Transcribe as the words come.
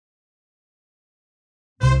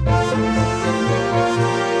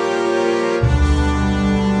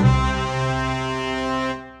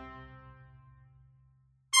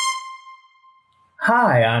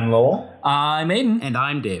Hi, I'm Lowell. I'm Aiden. And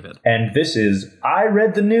I'm David. And this is I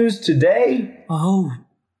Read the News Today. Oh,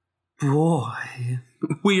 boy.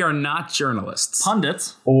 We are not journalists.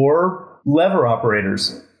 Pundits. Or lever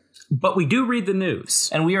operators. But we do read the news.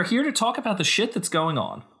 And we are here to talk about the shit that's going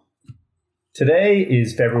on. Today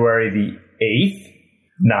is February the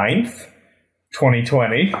 8th, 9th,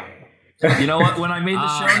 2020. You know what? When I made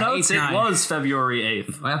the show notes, it 8th, was February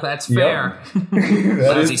 8th. Well, that's fair.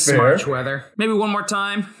 That Lousy is fair. Smarch weather. Maybe one more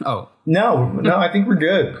time. Oh. No, I think we're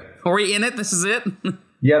good. Are we in it? This is it?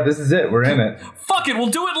 Yeah, this is it. We're in it. Fuck it,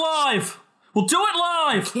 we'll do it live! We'll do it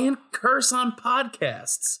live! Can't curse on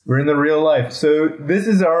podcasts. We're in the real life. So this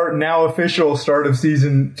is our now official start of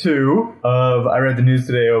season 2 of I Read the News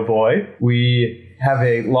Today, oh boy. We have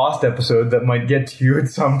a lost episode that might get to you at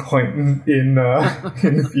some point in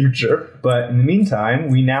the future. But in the meantime,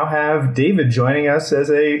 we now have David joining us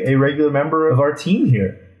as a regular member of our team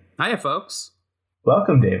here. Hiya, folks.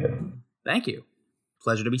 Welcome, David. Thank you.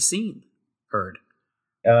 Pleasure to be seen. Heard.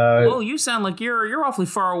 Well, you sound like you're awfully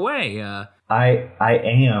far away. I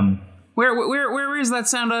am. Where is that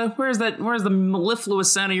sound? Where's the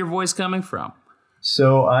mellifluous sound of your voice coming from?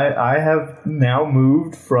 So I have now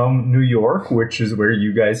moved from New York, which is where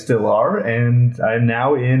you guys still are, and I'm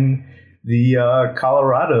now in the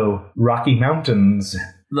Colorado Rocky Mountains.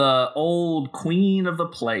 The old queen of the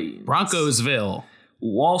plains. Broncosville.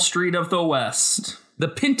 Wall Street of the West. The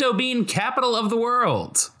pinto bean capital of the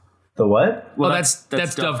world. The what? Well, that's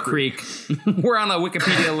Dove Creek. We're on a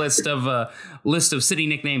Wikipedia list of city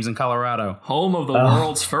nicknames in Colorado. Home of the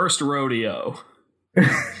world's first rodeo.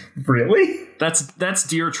 Really? That's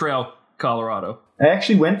Deer Trail, Colorado. I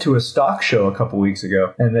actually went to a stock show a couple weeks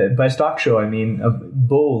ago. And by stock show, I mean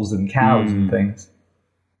bulls and cows and things.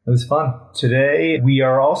 It was fun. Today, we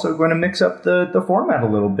are also going to mix up the format a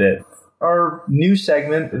little bit. Our new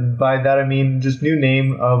segment, by that I mean just new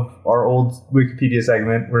name of our old Wikipedia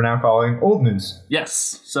segment, we're now calling Old News.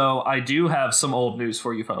 Yes. So I do have some old news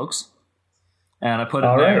for you folks. And I put it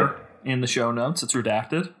All there right. in the show notes. It's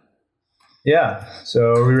redacted. Yeah.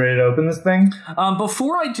 So are we ready to open this thing?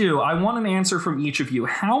 Before I do, I want an answer from each of you.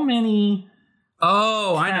 How many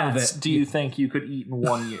I know cats that. do you think you could eat in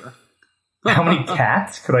 1 year? How many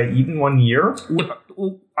cats could I eat in 1 year?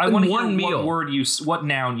 I want to one hear meal. what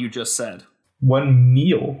noun you just said. One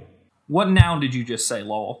meal. What noun did you just say,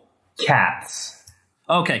 Lowell? Cats.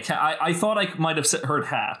 Okay, I thought I might have heard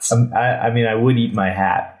hats. I mean, I would eat my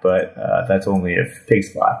hat, but that's only if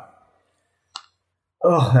pigs fly.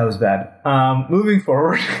 Oh, that was bad. Moving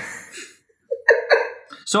forward.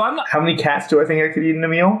 So I'm not... How many cats do I think I could eat in a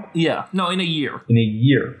meal? Yeah, no, in a year. In a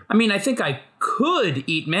year. I mean, I think I could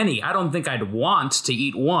eat many. I don't think I'd want to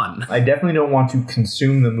eat one. I definitely don't want to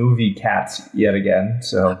consume the movie Cats yet again,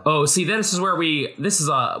 so... Oh, see, this is where we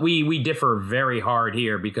differ very hard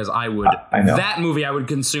here because I would... I know. That movie I would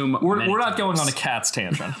consume We're many not going times. on a cat's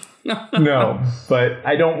tangent. No, but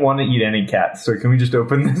I don't want to eat any cats, so can we just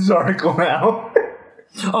open this article now?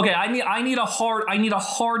 Okay, I need a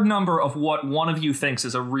hard number of what one of you thinks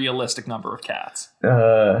is a realistic number of cats.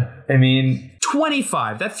 I mean...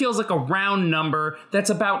 25. That feels like a round number. That's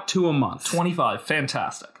about 2 a month. 25.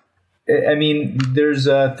 Fantastic. I mean, there's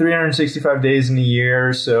 365 days in a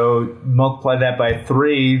year, so multiply that by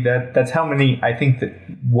 3. That's how many I think that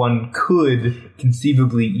one could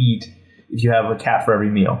conceivably eat if you have a cat for every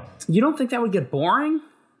meal. You don't think that would get boring?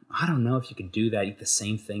 I don't know if you could do that, eat the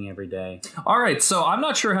same thing every day. All right, so I'm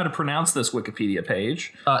not sure how to pronounce this Wikipedia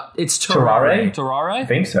page. It's Terare? Terare? I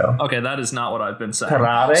think so. Okay, that is not what I've been saying.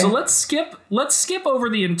 Terare? So let's skip over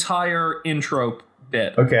the entire intro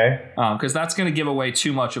bit. Okay, Because that's going to give away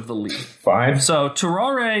too much of the lead. fine. So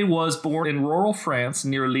Terare was born in rural France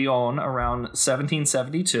near Lyon around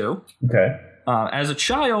 1772. Okay. As a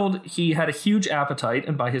child, he had a huge appetite,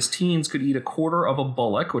 and by his teens could eat a quarter of a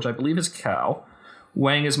bullock, which I believe is a cow,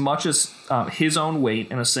 weighing as much as his own weight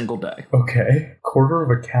in a single day. Okay. Quarter of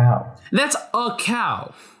a cow. That's a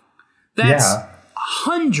cow. That's Yeah.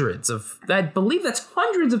 I believe that's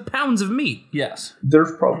hundreds of pounds of meat. Yes.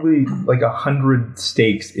 There's probably like 100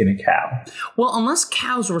 steaks in a cow. Well, unless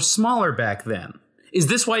cows were smaller back then. Is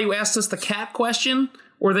this why you asked us the cat question?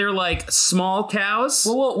 Or they're like small cows?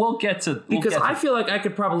 Well, we'll get to... Because I feel like I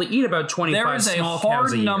could probably eat about 25 there is a small hard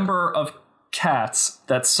cows a year. number of cats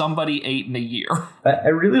that somebody ate in a year. I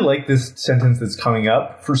really like this sentence that's coming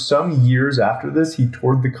up. For some years after this, he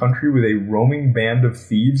toured the country with a roaming band of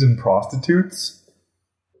thieves and prostitutes,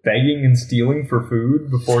 begging and stealing for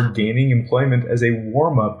food before gaining employment as a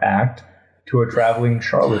warm-up act to a traveling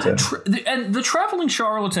charlatan. And the traveling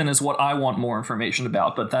charlatan is what I want more information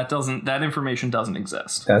about, but that information doesn't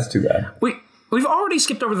exist. That's too bad. Wait, We've already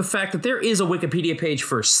skipped over the fact that there is a Wikipedia page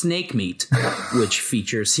for snake meat, which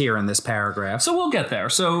features here in this paragraph. So we'll get there.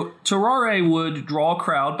 So Terrare would draw a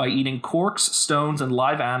crowd by eating corks, stones, and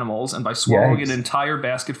live animals, and by swallowing an entire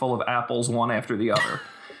basket full of apples one after the other.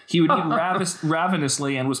 He would eat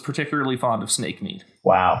ravenously and was particularly fond of snake meat.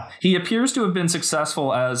 Wow. He appears to have been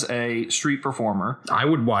successful as a street performer. I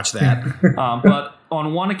would watch that. But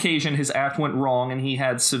on one occasion, his act went wrong and he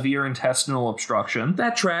had severe intestinal obstruction.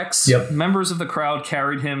 That tracks. Yep. Members of the crowd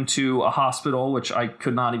carried him to a hospital, which I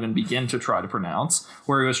could not even begin to try to pronounce,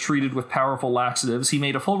 where he was treated with powerful laxatives. He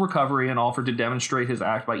made a full recovery and offered to demonstrate his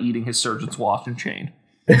act by eating his surgeon's watch and chain.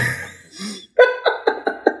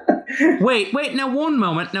 Wait, now one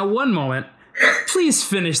moment. Please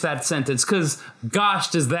finish that sentence, because gosh,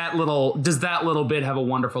 does that little bit have a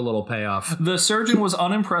wonderful little payoff. The surgeon was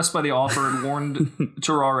unimpressed by the offer and warned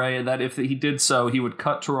Terrare that if he did so, he would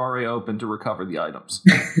cut Terrare open to recover the items.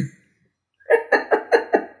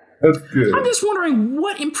 That's good. I'm just wondering,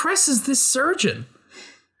 what impresses this surgeon?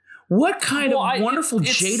 What kind of wonderful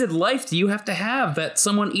jaded life do you have to have that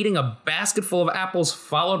someone eating a basket full of apples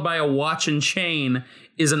followed by a watch and chain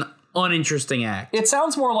is an uninteresting act? It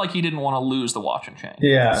sounds more like he didn't want to lose the watch and chain.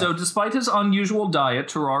 Yeah. So despite his unusual diet,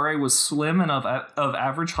 Terrare was slim and of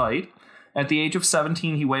average height. At the age of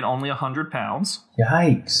 17, he weighed only 100 pounds.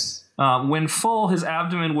 Yikes. When full, his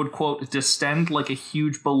abdomen would, quote, distend like a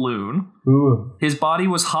huge balloon. Ooh. His body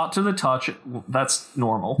was hot to the touch. That's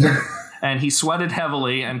normal. And he sweated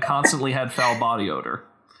heavily and constantly had foul body odor.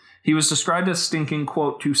 He was described as stinking,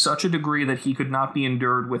 quote, to such a degree that he could not be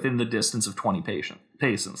endured within the distance of 20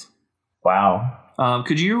 paces. Wow.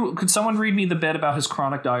 Could someone read me the bit about his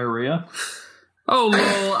chronic diarrhea? Oh,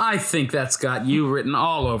 lol, I think that's got you written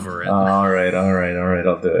all over it. All right,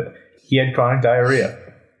 I'll do it. He had chronic diarrhea.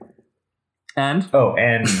 And? Oh,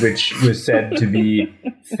 and which was said to be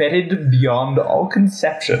fetid beyond all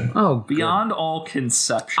conception. Oh, beyond all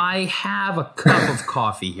conception. I have a cup of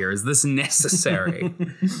coffee here. Is this necessary?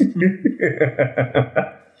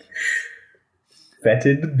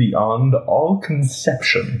 Fetid beyond all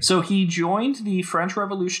conception. So he joined the French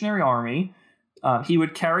Revolutionary Army. He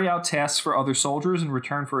would carry out tasks for other soldiers in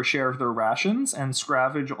return for a share of their rations and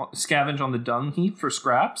scavenge on the dung heap for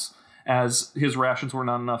scraps, as his rations were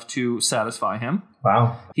not enough to satisfy him.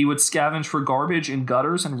 Wow. He would scavenge for garbage in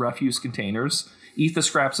gutters and refuse containers, eat the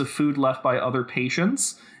scraps of food left by other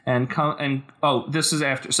patients, this is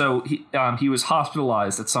after. So he was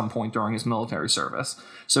hospitalized at some point during his military service.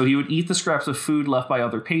 So he would eat the scraps of food left by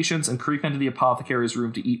other patients and creep into the apothecary's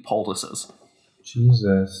room to eat poultices.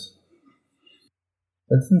 Jesus.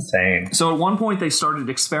 That's insane. So at one point they started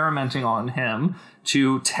experimenting on him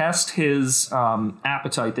to test his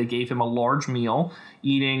appetite. They gave him a large meal,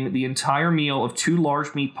 eating the entire meal of 2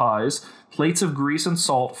 large meat pies, plates of grease and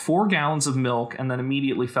salt, 4 gallons of milk, and then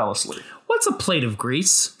immediately fell asleep. What's a plate of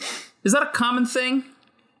grease? Is that a common thing?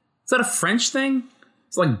 Is that a French thing?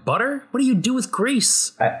 It's like butter? What do you do with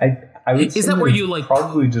grease? I would is that where you like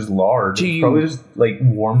probably just lard? Probably just like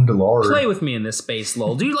warmed lard. Play with me in this space,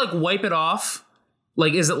 lol. Do you like wipe it off?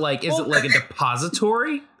 Like, is it like a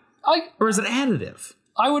depository? Or is it additive?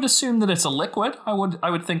 I would assume that it's a liquid. I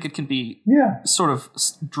would think it can be sort of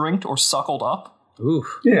drinked or suckled up. Ooh.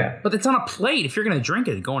 Yeah. But it's on a plate. If you're going to drink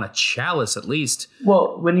it, go on a chalice at least.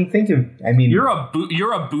 Well, when you think of, I mean... You're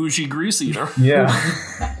a bougie grease eater. Yeah.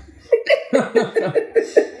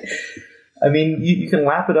 I mean, you can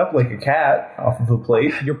lap it up like a cat off of a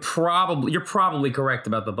plate. You're probably correct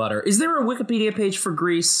about the butter. Is there a Wikipedia page for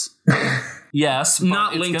grease? Yes, but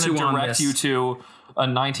not it's linked to going on to direct this. you to a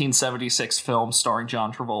 1976 film starring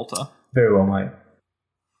John Travolta. Very well might.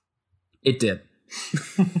 It did.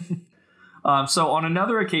 So on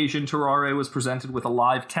another occasion, Terrare was presented with a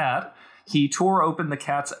live cat. He tore open the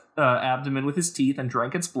cat's abdomen with his teeth and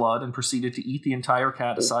drank its blood and proceeded to eat the entire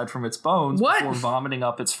cat aside from its bones before vomiting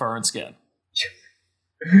up its fur and skin.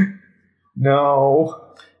 No.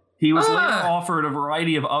 He was later offered a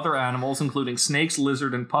variety of other animals, including snakes,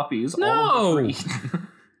 lizards, and puppies. No. All of which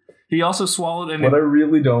he also swallowed what I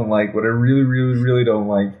really don't like,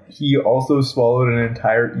 he also swallowed an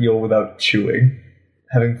entire eel without chewing,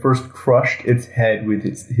 having first crushed its head with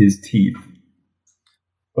his teeth.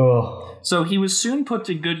 Ugh. So he was soon put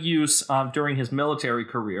to good use during his military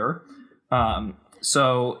career.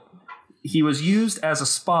 So he was used as a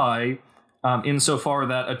spy insofar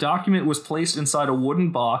that a document was placed inside a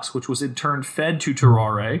wooden box, which was in turn fed to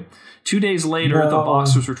Terrare. 2 days later, the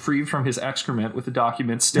box was retrieved from his excrement with the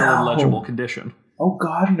document still in legible condition. Oh,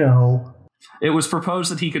 God, no. It was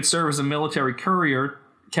proposed that he could serve as a military courier,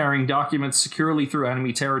 carrying documents securely through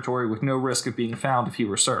enemy territory with no risk of being found if he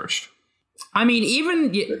were searched. I mean,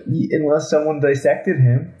 even unless someone dissected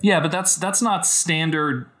him. Yeah, but that's not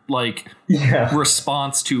standard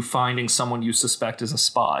response to finding someone you suspect is a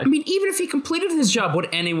spy. I mean, even if he completed his job, would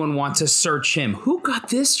anyone want to search him? Who got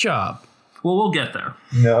this job? Well, we'll get there.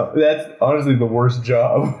 No, that's honestly the worst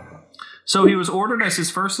job. So he was ordered as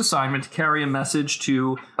his first assignment to carry a message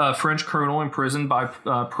to a French colonel imprisoned by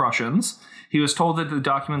Prussians. He was told that the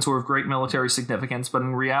documents were of great military significance, but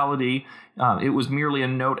in reality, it was merely a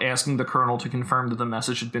note asking the colonel to confirm that the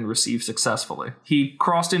message had been received successfully. He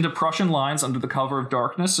crossed into Prussian lines under the cover of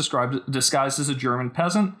darkness, disguised as a German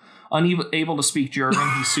peasant. Unable to speak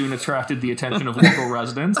German, he soon attracted the attention of local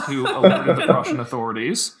residents, who alerted the Prussian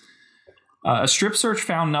authorities. A strip search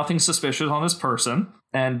found nothing suspicious on his person,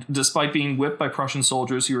 and despite being whipped by Prussian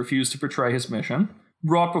soldiers, he refused to betray his mission.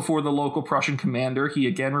 Brought before the local Prussian commander, he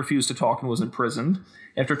again refused to talk and was imprisoned.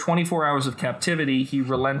 After 24 hours of captivity, he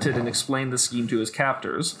relented and explained the scheme to his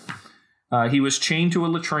captors. He was chained to a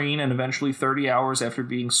latrine, and eventually 30 hours after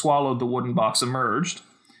being swallowed, the wooden box emerged.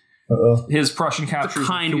 Uh-oh. His Prussian captors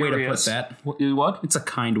were furious. Way to put that. What? It's a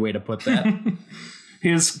kind way to put that.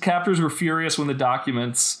 His captors were furious when the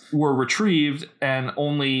documents were retrieved and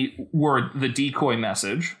only were the decoy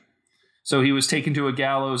message. So he was taken to a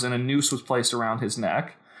gallows and a noose was placed around his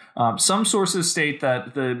neck. Some sources state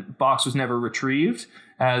that the box was never retrieved,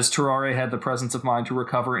 as Terrare had the presence of mind to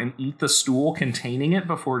recover and eat the stool containing it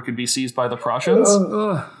before it could be seized by the Prussians.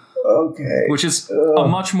 Okay. Which is a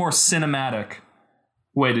much more cinematic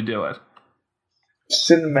way to do it.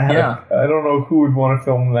 Cinematic? Yeah. I don't know who would want to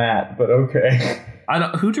film that, but okay.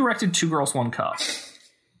 Who directed Two Girls, One Cup?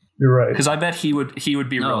 You're right. Because I bet he would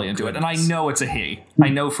be really into it. And I know it's a he. I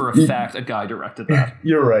know for a fact a guy directed that.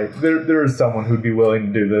 You're right. There is someone who'd be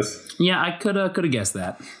willing to do this. Yeah, I could have guessed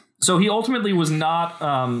that. So he ultimately was not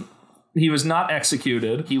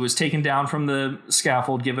executed. He was taken down from the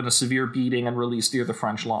scaffold, given a severe beating, and released near the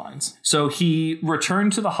French lines. So he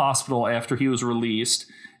returned to the hospital after he was released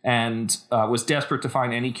and was desperate to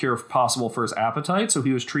find any cure possible for his appetite. So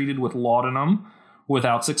he was treated with laudanum,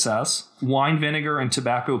 without success, wine vinegar, and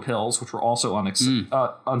tobacco pills, which were also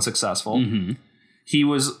unsuccessful. Mm-hmm. He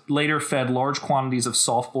was later fed large quantities of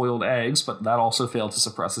soft-boiled eggs, but that also failed to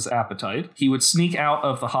suppress his appetite. He would sneak out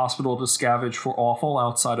of the hospital to scavenge for offal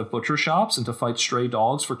outside of butcher shops and to fight stray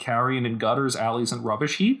dogs for carrion in gutters, alleys, and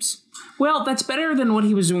rubbish heaps. Well, that's better than what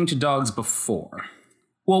he was doing to dogs before.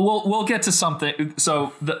 Well, we'll get to something.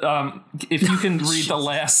 So, if you can read the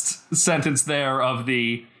last sentence there of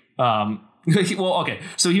the... well, okay.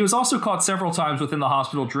 So he was also caught several times within the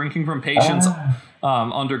hospital drinking from patients,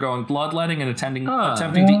 undergoing bloodletting, and attempting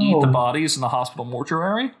to eat the bodies in the hospital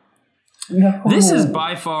mortuary. No. This is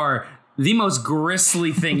by far the most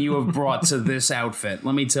grisly thing you have brought to this outfit.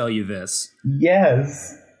 Let me tell you this.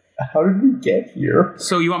 Yes. How did we get here?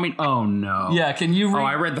 So you want me... Oh, no. Yeah, can you read...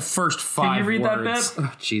 I read the first 5 Can you read words. that bit?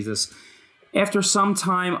 Oh, Jesus. After some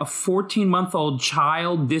time, a 14-month-old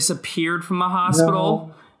child disappeared from the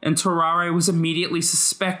hospital, and Terrare was immediately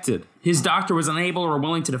suspected. His doctor was unable or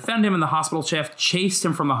willing to defend him, and the hospital staff chased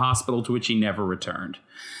him from the hospital, to which he never returned.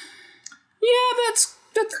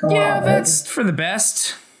 Yeah, that's for the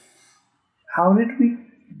best. How did we...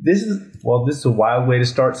 This is a wild way to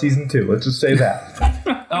start season 2. Let's just say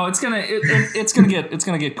that. Oh, it's gonna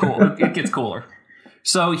get cool. It gets cooler.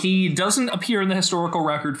 So he doesn't appear in the historical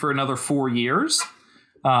record for another 4 years.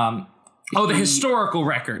 The historical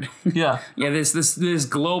record. Yeah. Yeah, this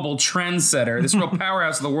global trendsetter, this real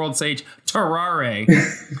powerhouse of the world stage, Terrare.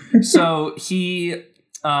 So he,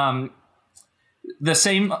 the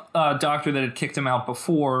same doctor that had kicked him out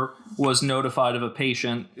before was notified of a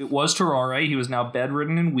patient. It was Terrare. He was now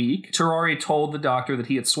bedridden and weak. Terrare told the doctor that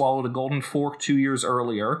he had swallowed a golden fork 2 years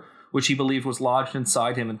earlier, which he believed was lodged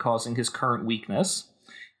inside him and causing his current weakness.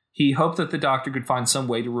 He hoped that the doctor could find some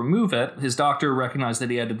way to remove it. His doctor recognized that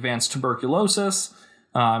he had advanced tuberculosis,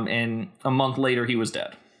 and a month later he was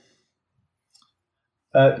dead.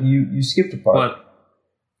 You skipped a part.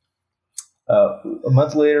 A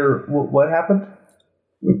month later, what happened?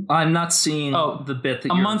 I'm not seeing the bit that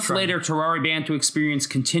you're... A month later, Terrare began to experience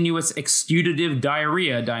continuous exudative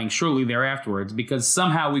diarrhea, dying shortly thereafterwards, because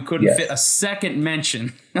somehow we couldn't fit a second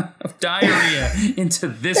mention of diarrhea into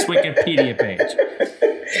this Wikipedia page.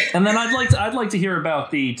 And then I'd like to hear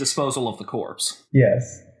about the disposal of the corpse.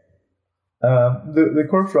 Yes. The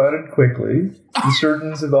corpse rotted quickly. The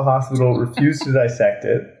surgeons of the hospital refused to dissect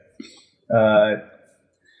it.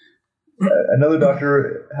 Another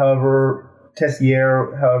doctor,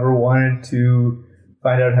 Tessier, wanted to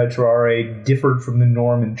find out how Terrare differed from the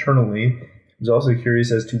norm internally. He was also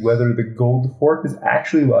curious as to whether the gold fork was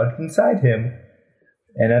actually lodged inside him.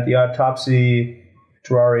 And at the autopsy,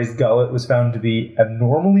 Terare's gullet was found to be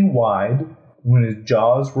abnormally wide. When his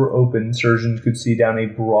jaws were open, surgeons could see down a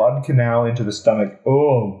broad canal into the stomach.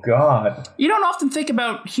 Oh, God. You don't often think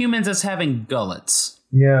about humans as having gullets.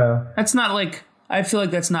 Yeah. That's not like... I feel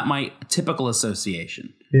like that's not my typical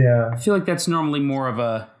association. Yeah. I feel like that's normally more of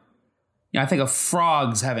a... I think of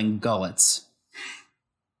frogs having gullets.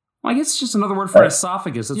 Well, I guess it's just another word for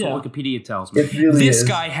esophagus. That's what Wikipedia tells me. It really this is.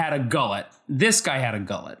 guy had a gullet. This guy had a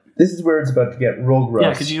gullet. This is where it's about to get real gross.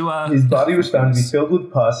 Yeah, could you... his body was found to be filled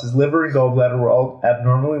with pus, his liver and gallbladder were all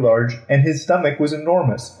abnormally large, and his stomach was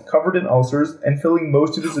enormous, covered in ulcers, and filling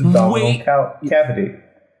most of his abdominal cavity.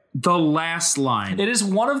 The last line. It is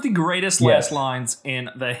one of the greatest last lines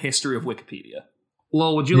in the history of Wikipedia.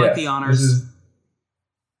 Lowell, would you like the honors?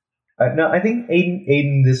 No, I think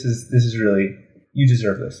Aiden, this is really... You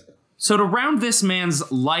deserve this. So to round this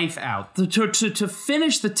man's life out, to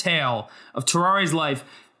finish the tale of Terare's life,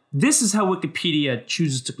 this is how Wikipedia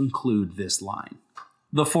chooses to conclude this line.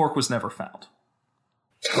 The fork was never found.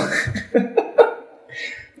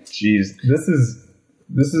 Jeez, this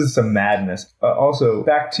is some madness. Also,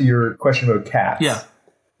 back to your question about cats. Yeah.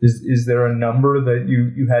 Is there a number that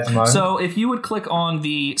you had in mind? So if you would click on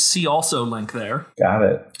the See Also link there. Got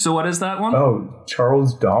it. So what is that one? Oh,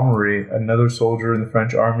 Charles Dommery, another soldier in the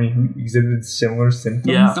French army who exhibited similar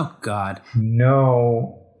symptoms? Yeah. Oh, God.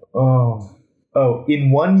 No. Oh, in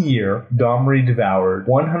 1 year, Dommery devoured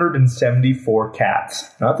 174 cats.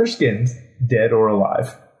 Not their skins, dead or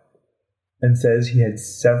alive. And says he had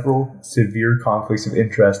several severe conflicts of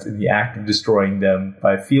interest in the act of destroying them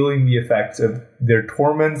by feeling the effects of their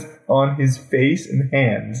torments on his face and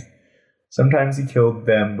hands. Sometimes he killed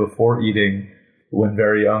them before eating, but when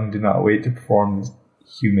very young did not wait to perform his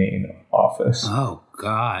humane office. Oh,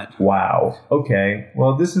 God. Wow. Okay.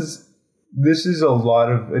 Well, this is a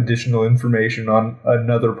lot of additional information on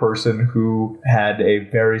another person who had a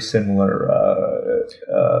very similar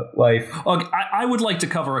life. Okay, I would like to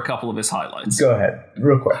cover a couple of his highlights. Go ahead,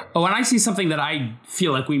 real quick. Oh, and I see something that I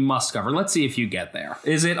feel like we must cover. Let's see if you get there.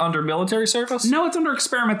 Is it under military service? No, it's under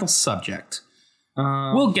experimental subject.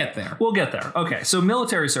 We'll get there. We'll get there. Okay, so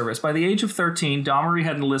military service. By the age of 13, Dommery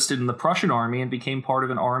had enlisted in the Prussian army and became part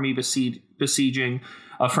of an army besieging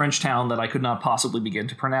a French town that I could not possibly begin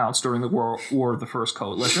to pronounce during the War of the First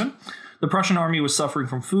Coalition. The Prussian army was suffering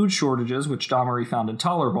from food shortages, which Dommery found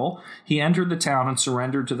intolerable. He entered the town and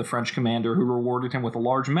surrendered to the French commander, who rewarded him with a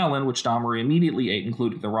large melon, which Dommery immediately ate,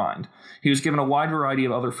 including the rind. He was given a wide variety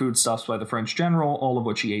of other foodstuffs by the French general, all of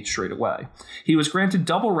which he ate straight away. He was granted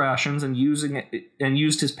double rations and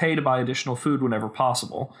used his pay to buy additional food whenever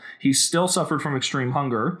possible. He still suffered from extreme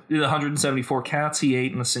hunger. The 174 cats he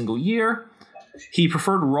ate in a single year. He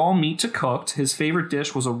preferred raw meat to cooked. His favorite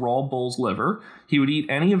dish was a raw bull's liver. He would eat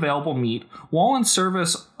any available meat. While in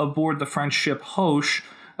service aboard the French ship Hoche,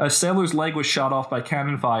 a sailor's leg was shot off by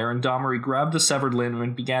cannon fire, and Dommery grabbed the severed limb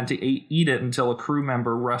and began to eat it until a crew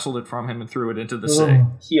member wrestled it from him and threw it into the sea.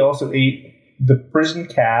 He also ate the prison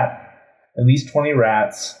cat, at least 20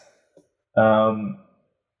 rats,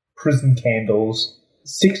 prison candles,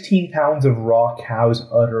 16 pounds of raw cow's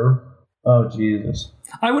udder. Oh, Jesus.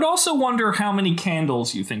 I would also wonder how many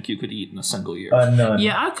candles you think you could eat in a single year. None.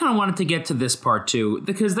 Yeah, I kind of wanted to get to this part too,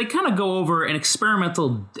 because they kind of go over a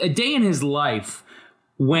day in his life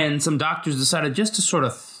when some doctors decided just to sort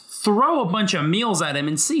of throw a bunch of meals at him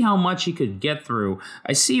and see how much he could get through.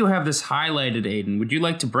 I see you have this highlighted, Aiden. Would you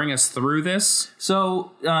like to bring us through this?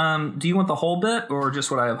 So, do you want the whole bit or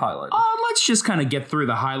just what I have highlighted? Let's just kind of get through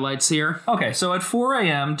the highlights here. Okay, so at 4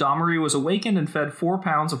 a.m., Dommery was awakened and fed 4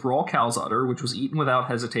 pounds of raw cow's udder, which was eaten without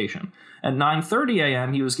hesitation. At 9:30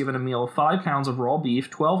 a.m., he was given a meal of 5 pounds of raw beef,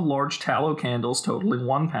 12 large tallow candles totaling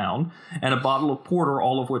 1 pound, and a bottle of porter,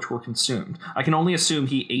 all of which were consumed. I can only assume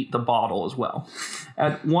he ate the bottle as well.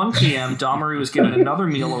 At 1 p.m., Dommery was given another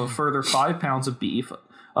meal of a further 5 pounds of beef,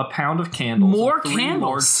 a pound of candles, more and 3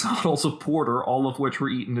 candles, large bottles of porter, all of which were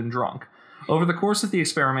eaten and drunk. Over the course of the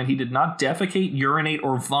experiment, he did not defecate, urinate,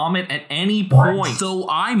 or vomit at any point. Though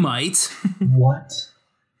I might. What?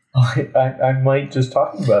 I might just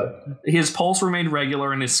talking about it. His pulse remained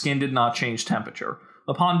regular and his skin did not change temperature.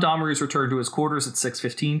 Upon Dommery's return to his quarters at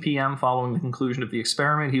 6:15 p.m. following the conclusion of the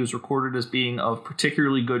experiment, he was recorded as being of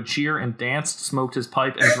particularly good cheer and danced, smoked his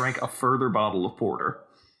pipe, and drank a further bottle of porter.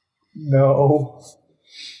 No.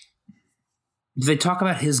 Did they talk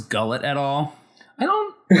about his gullet at all? I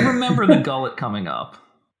don't remember the gullet coming up.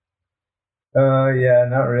 Yeah,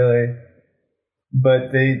 not really.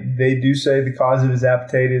 But they do say the cause of his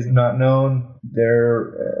appetite is not known.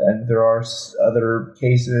 There are other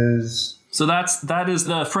cases. So that is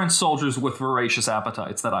the French soldiers with voracious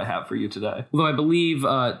appetites that I have for you today. Although I believe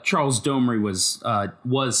Charles Domery was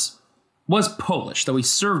Polish, though he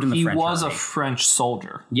served in the French army. He was a French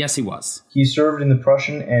soldier. Yes, he was. He served in the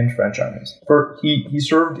Prussian and French armies. He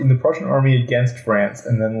served in the Prussian army against France,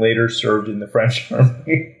 and then later served in the French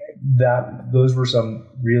army. Those were some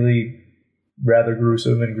really rather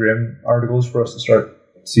gruesome and grim articles for us to start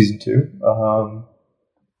season 2.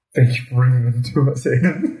 Thank you for bringing them to us,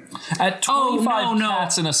 Aiden. At 25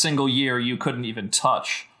 cats in a single year, you couldn't even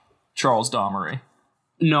touch Charles Domery.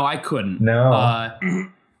 No, I couldn't. No.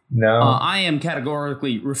 No. I am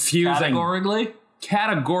categorically refusing.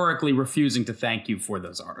 Categorically refusing to thank you for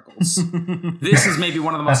those articles. This is maybe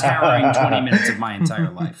one of the most harrowing 20 minutes of my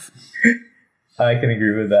entire life. I can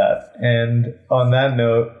agree with that. And on that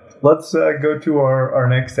note, let's go to our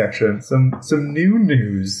next section. Some new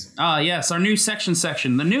news. Yes, our new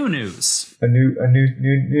section, the new news. A new.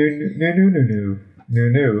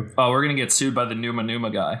 Oh, we're gonna get sued by the Numa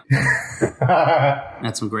guy.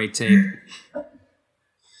 That's some great tape.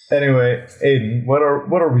 Anyway, Aiden, what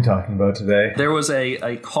are we talking about today? There was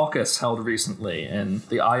a caucus held recently in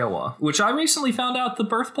the Iowa, which I recently found out the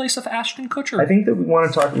birthplace of Ashton Kutcher. I think that we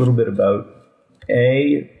want to talk a little bit about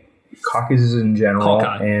A, caucuses in general,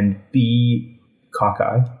 and B,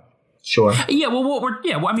 cockeye. Sure. Yeah, well, what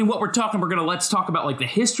we're talking, let's talk about like the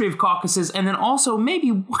history of caucuses, and then also maybe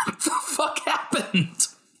what the fuck happened.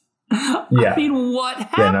 Yeah. I mean, what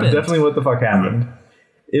happened? Yeah, no, definitely what the fuck happened.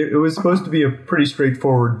 It was supposed to be a pretty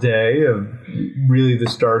straightforward day of really the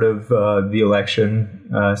start of the election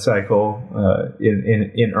cycle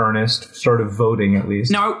in earnest, start of voting at least.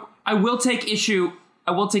 Now, I will take issue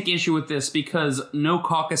with this because no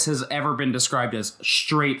caucus has ever been described as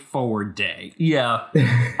straightforward day. Yeah,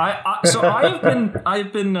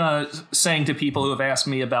 I've been saying to people who have asked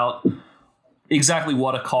me about exactly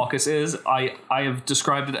what a caucus is, I have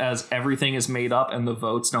described it as everything is made up and the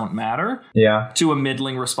votes don't matter. Yeah. To a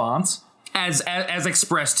middling response. As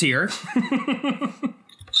expressed here.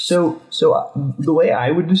 So the way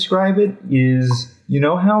I would describe it is, you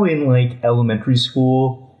know how in like elementary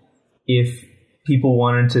school, if people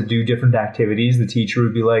wanted to do different activities, the teacher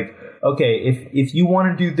would be like, okay, if you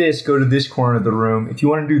want to do this, go to this corner of the room. If you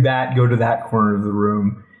want to do that, go to that corner of the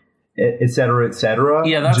room. Et cetera, et cetera.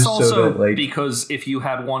 Yeah, that's also because if you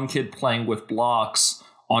had one kid playing with blocks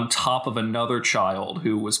on top of another child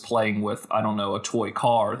who was playing with, I don't know, a toy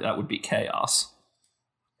car, that would be chaos.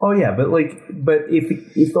 Oh yeah, but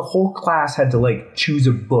if the whole class had to like choose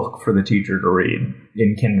a book for the teacher to read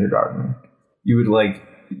in kindergarten, you would like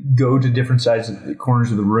go to different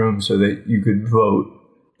corners of the room so that you could vote.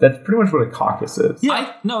 That's pretty much what a caucus is.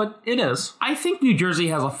 Yeah, it is. I think New Jersey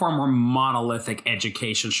has a far more monolithic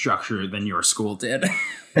education structure than your school did.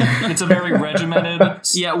 It's a very regimented.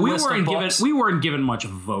 Yeah, we weren't given much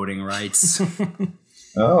voting rights.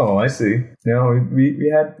 Oh, I see. No,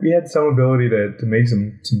 we had some ability to make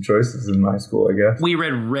some choices in my school, I guess. We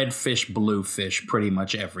read Red Fish, Blue Fish pretty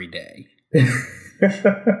much every day.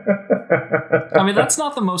 I mean, that's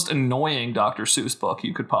not the most annoying Dr. Seuss book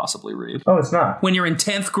you could possibly read. Oh, it's not. When you're in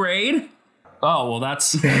 10th grade? Oh, well,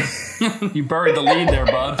 that's... You buried the lead there,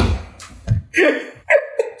 bud.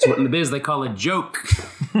 That's what in the biz they call a joke.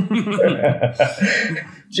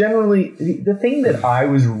 Generally, the thing that I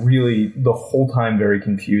was really the whole time very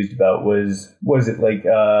confused about was it like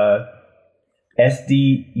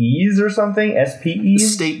SDEs or something?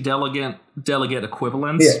 SPEs? State delegate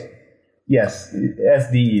equivalents? Yeah. Yes,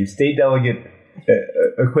 SDE, state delegate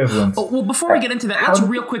equivalents. Oh, well, before we get into that, let's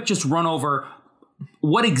real quick just run over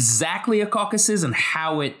what exactly a caucus is and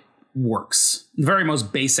how it works. In very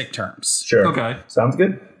most basic terms. Sure. Okay. Sounds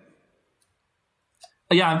good.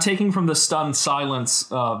 Yeah, I'm taking from the stunned silence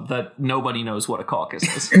that nobody knows what a caucus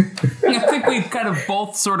is. I think we've kind of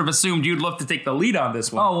both sort of assumed you'd love to take the lead on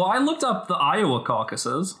this one. Oh, well, I looked up the Iowa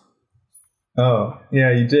caucuses. Oh,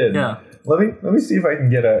 yeah, you did. Yeah. Let me see if I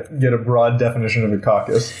can get a broad definition of a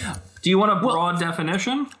caucus. Do you want a broad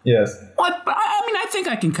definition? Yes. Well, I mean, I think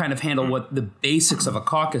I can kind of handle what the basics of a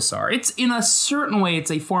caucus are. It's in a certain way,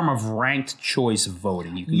 it's a form of ranked choice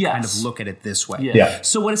voting. You can kind of look at it this way. Yeah.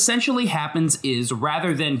 So what essentially happens is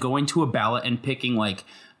rather than going to a ballot and picking like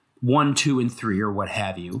 1, 2, and 3 or what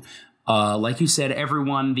have you, like you said,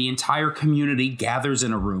 the entire community gathers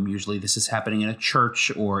in a room. Usually this is happening in a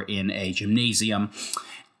church or in a gymnasium.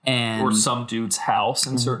 Or some dude's house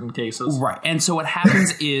in certain cases. Right. And so what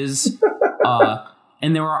happens is,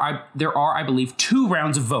 and there are, I believe, 2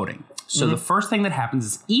 rounds of voting. So the first thing that happens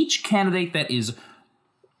is each candidate that is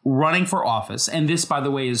running for office, and this, by the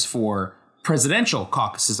way, is for presidential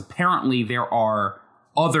caucuses. Apparently there are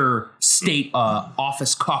other state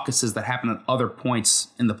office caucuses that happen at other points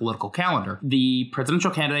in the political calendar. The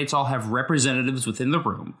presidential candidates all have representatives within the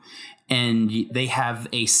room, and they have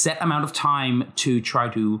a set amount of time to try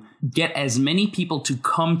to get as many people to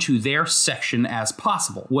come to their section as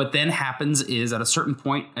possible. What then happens is at a certain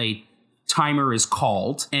point, a timer is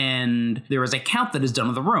called, and there is a count that is done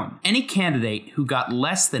of the room. Any candidate who got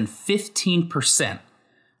less than 15%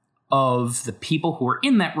 of the people who are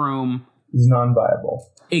in that room is non-viable.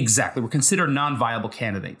 Exactly. We're considered non-viable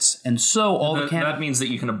candidates. And so all the candidates... That means that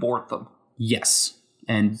you can abort them. Yes.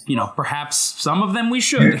 And, perhaps some of them we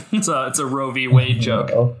should. It's a Roe v. Wade joke.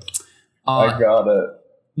 I got it.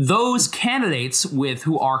 Those candidates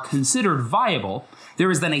who are considered viable, there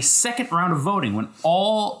is then a second round of voting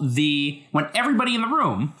when everybody in the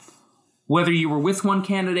room, whether you were with one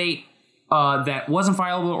candidate that wasn't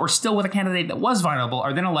viable or still with a candidate that was viable,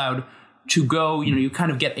 are then allowed to go, you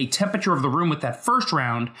kind of get a temperature of the room with that first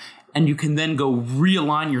round, and you can then go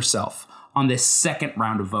realign yourself on this second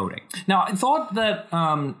round of voting. Now, I thought that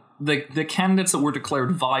the candidates that were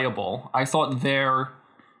declared viable, I thought their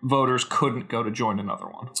voters couldn't go to join another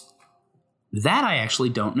one. That I actually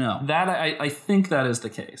don't know. That I think that is the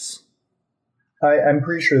case. I'm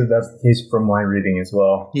pretty sure that's the case from my reading as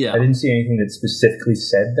well. Yeah. I didn't see anything that specifically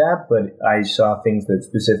said that, but I saw things that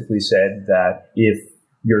specifically said that if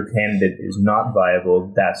your candidate is not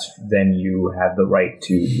viable, then you have the right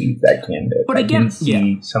to leave that candidate. But again, I didn't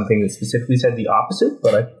see something that specifically said the opposite,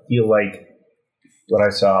 but I feel like what I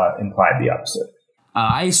saw implied the opposite.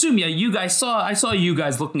 I assume, I saw you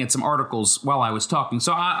guys looking at some articles while I was talking,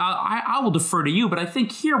 so I will defer to you, but I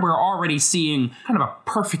think here we're already seeing kind of a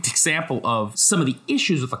perfect example of some of the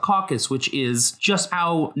issues with the caucus, which is just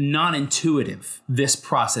how non-intuitive this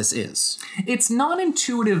process is. It's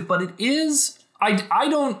non-intuitive, but it is... I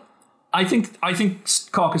think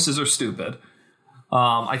caucuses are stupid.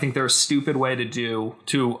 I think they're a stupid way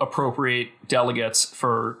to appropriate delegates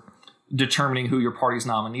for determining who your party's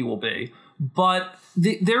nominee will be. But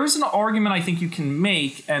there is an argument I think you can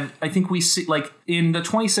make, and I think we see, like, in the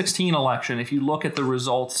 2016 election, if you look at the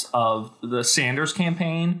results of the Sanders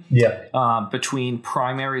campaign, between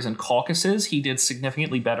primaries and caucuses, he did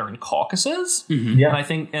significantly better in caucuses. Mm-hmm.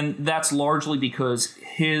 Yeah. And that's largely because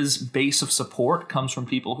his base of support comes from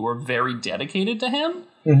people who are very dedicated to him,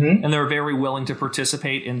 and they're very willing to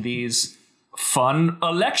participate in these fun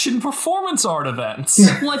election performance art events.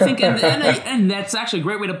 Well, I think, and that's actually a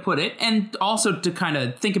great way to put it. And also to kind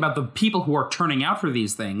of think about the people who are turning out for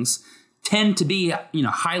these things tend to be,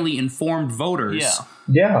 highly informed voters.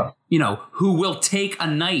 Yeah. Who will take a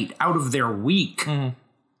night out of their week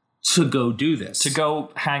to go do this. To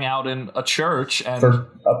go hang out in a church and for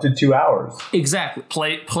up to 2 hours. Exactly.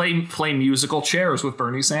 Play musical chairs with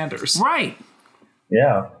Bernie Sanders. Right.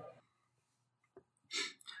 Yeah.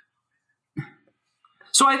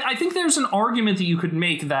 So I think there's an argument that you could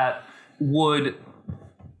make that would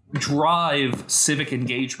drive civic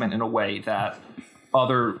engagement in a way that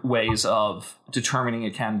other ways of determining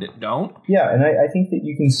a candidate don't. Yeah, and I think that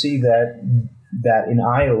you can see that in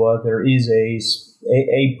Iowa there is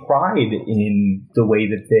a pride in the way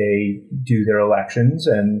that they do their elections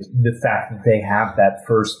and the fact that they have that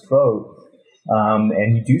first vote.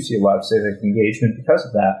 And you do see a lot of civic engagement because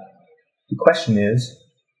of that. The question is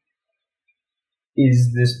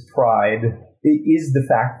this pride, is the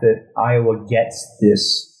fact that Iowa gets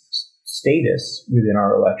this status within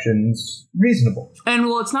our elections reasonable? And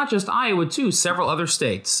well, it's not just Iowa, too. Several other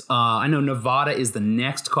states. I know Nevada is the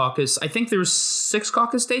next caucus. I think there's 7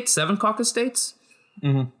 caucus states.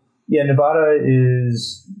 Mm-hmm. Yeah, Nevada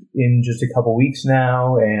is in just a couple weeks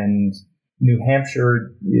now, and New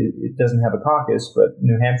Hampshire, it doesn't have a caucus, but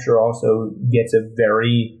New Hampshire also gets a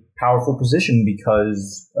very powerful position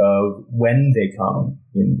because of when they come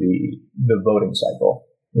in the voting cycle,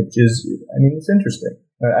 which is, it's interesting.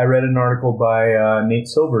 I read an article by Nate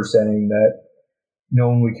Silver saying that no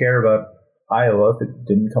one would care about Iowa if it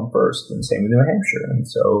didn't come first, and same with New Hampshire. And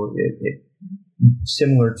so it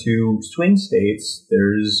similar to swing states,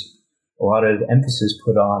 there's a lot of emphasis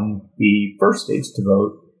put on the first states to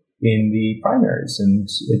vote in the primaries. And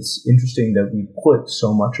it's interesting that we put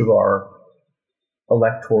so much of our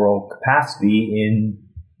electoral capacity in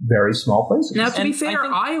very small places. Now, to be fair,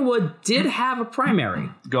 Iowa did have a primary.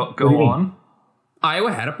 Go on.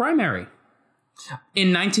 Iowa had a primary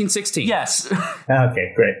in 1916. Yes.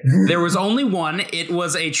 Okay, great. There was only one. It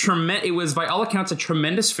was by all accounts a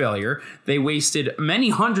tremendous failure. They wasted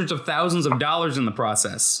many hundreds of thousands of dollars in the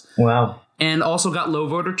process. Wow. And also got low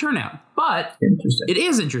voter turnout. But it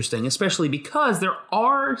is interesting, especially because there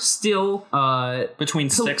are still between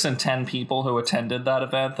 6 and 10 people who attended that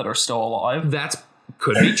event that are still alive. That's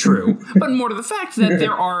could be true. But more to the fact that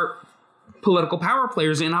there are political power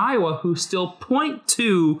players in Iowa who still point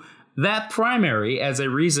to that primary as a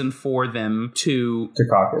reason for them to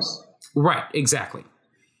caucus. Right, exactly.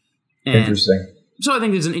 And interesting. So I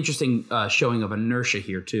think there's an interesting showing of inertia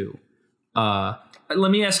here, too. Let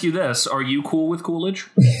me ask you this. Are you cool with Coolidge?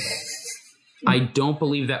 I don't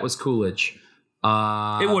believe that was Coolidge.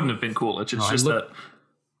 It wouldn't have been Coolidge. It's just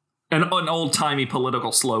an old-timey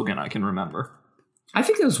political slogan I can remember. I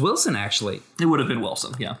think it was Wilson, actually. It would have been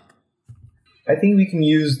Wilson, yeah. I think we can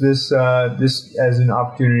use this this as an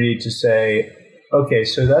opportunity to say, okay,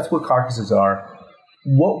 so that's what caucuses are.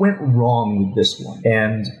 What went wrong with this one?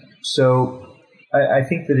 And so I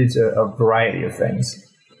think that it's a variety of things.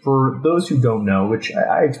 For those who don't know, which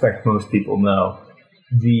I expect most people know,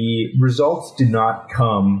 the results did not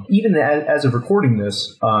come, even as of recording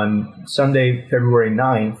this, on Sunday, February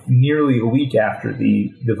 9th, nearly a week after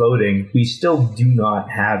the voting. We still do not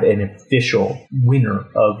have an official winner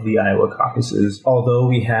of the Iowa caucuses, although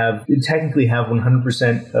we technically have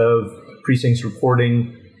 100% of precincts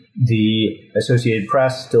reporting. The Associated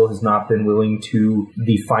Press still has not been willing to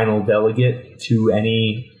the final delegate to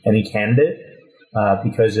any candidate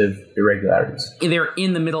because of irregularities. They're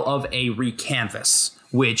in the middle of a recanvass,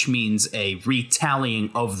 which means a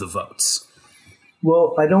retallying of the votes.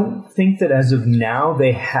 Well, I don't think that as of now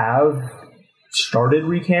they have started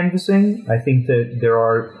recanvassing. I think that there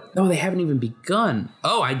are... No, they haven't even begun.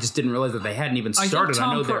 Oh, I just didn't realize that they hadn't even started.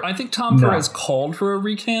 I think Tom Perez called for a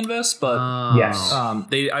recanvass, but yes,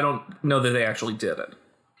 I don't know that they actually did it.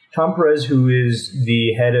 Tom Perez, who is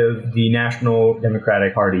the head of the National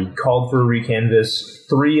Democratic Party, called for a recanvass.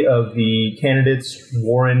 3 of the candidates,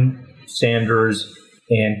 Warren, Sanders,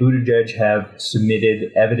 and Buttigieg, have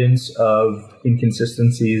submitted evidence of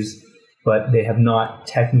inconsistencies, but they have not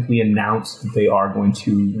technically announced that they are going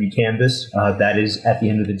to recanvass. That is, at the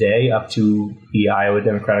end of the day, up to the Iowa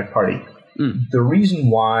Democratic Party. The reason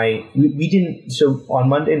why we didn't... So on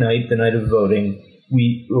Monday night, the night of voting,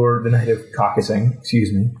 or the night of caucusing,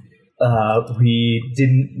 excuse me, we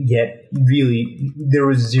didn't get really... There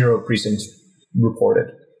was 0 precincts reported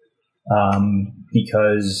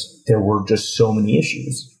because there were just so many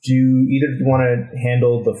issues. Do either of you want to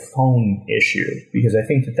handle the phone issue? Because I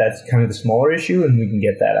think that that's kind of the smaller issue, and we can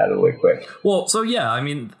get that out of the way quick. Well, so yeah, I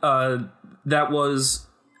mean, that was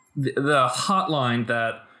the hotline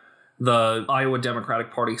that the Iowa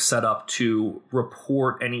Democratic Party set up to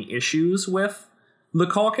report any issues with the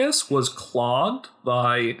caucus was clogged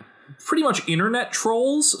by pretty much internet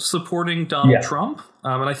trolls supporting Donald Trump.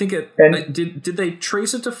 And I think did they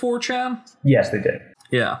trace it to 4chan? Yes, they did.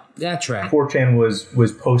 Yeah. That's right. 4chan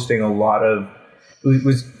was posting a lot of... It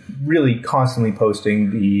was really constantly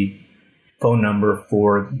posting the phone number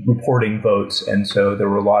for reporting votes, and so there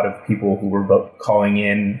were a lot of people who were calling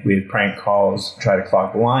in with prank calls to try to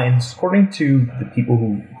clog the lines. According to the people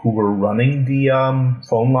who were running the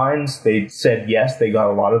phone lines, they said yes, they got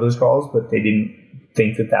a lot of those calls, but they didn't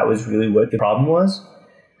think that was really what the problem was.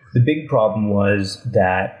 The big problem was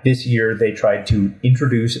that this year they tried to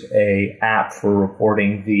introduce a app for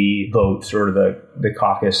reporting the votes, or the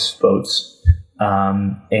caucus votes,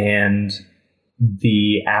 and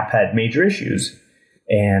the app had major issues.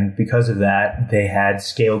 And because of that, they had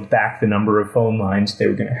scaled back the number of phone lines they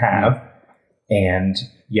were going to have, and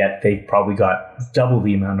yet they probably got double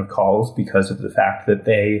the amount of calls because of the fact that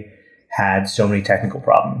they had so many technical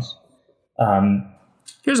problems.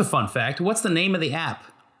 Here's a fun fact. What's the name of the app?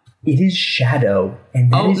 It is Shadow.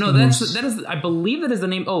 And that is I believe that is the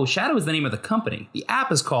name. Oh, Shadow is the name of the company. The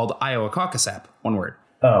app is called Iowa Caucus App. One word.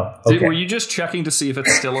 Oh, okay. Were you just checking to see if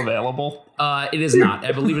it's still available? It is not.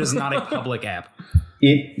 I believe it is not a public app.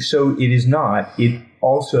 So it is not. It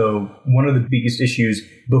also, one of the biggest issues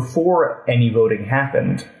before any voting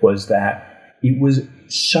happened was that it was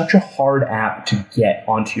such a hard app to get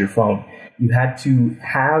onto your phone. You had to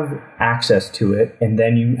have access to it, and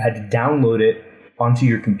then you had to download it onto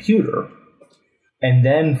your computer. And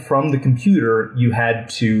then from the computer, you had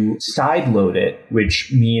to sideload it,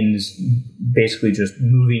 which means basically just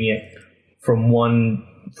moving it from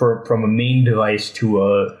a main device to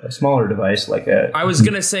a smaller device, I was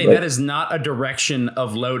going to say, that is not a direction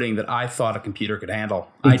of loading that I thought a computer could handle.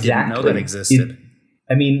 Exactly. I didn't know that existed.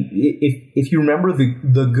 If you remember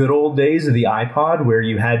the good old days of the iPod, where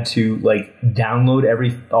you had to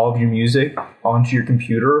download all of your music onto your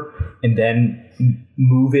computer and then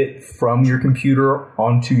move it from your computer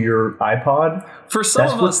onto your iPod. For some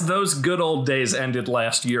of us, those good old days ended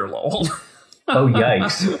last year, Lowell. Oh,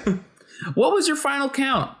 yikes. What was your final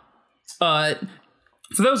count?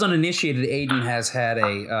 For those uninitiated, Aiden has had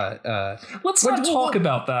a let's not talk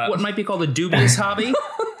about that. What might be called a dubious hobby.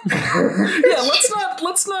 Yeah, let's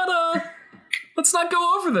not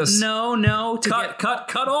go over this. No.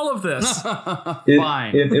 Cut all of this.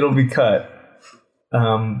 Fine. It'll be cut.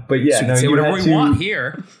 But yeah, so no, say you whatever had we to, want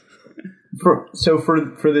here.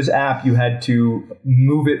 For this app, you had to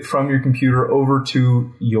move it from your computer over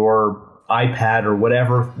to your iPad or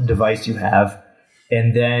whatever device you have,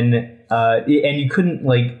 and then and you couldn't,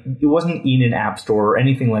 like, it wasn't in an app store or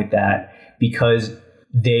anything like that because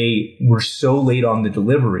they were so late on the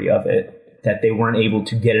delivery of it that they weren't able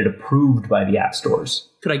to get it approved by the app stores.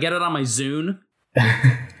 Could I get it on my Zune?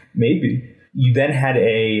 Maybe. You then had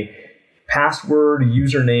a password, a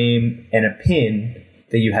username, and a PIN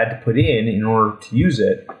that you had to put in order to use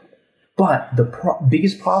it. But the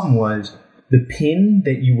biggest problem was the PIN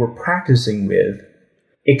that you were practicing with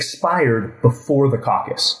expired before the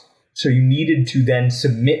caucus. So you needed to then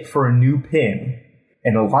submit for a new PIN.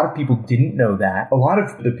 And a lot of people didn't know that. A lot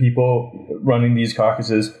of the people running these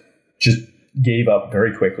caucuses just gave up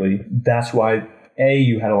very quickly. That's why,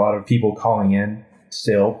 you had a lot of people calling in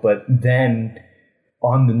still. But then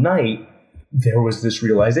on the night, there was this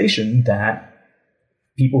realization that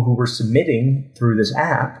people who were submitting through this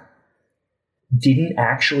app didn't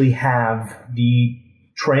actually have the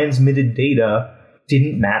transmitted data,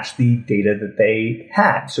 didn't match the data that they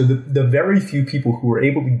had. So the very few people who were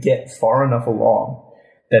able to get far enough along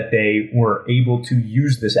that they were able to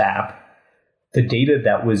use this app, the data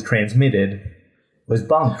that was transmitted was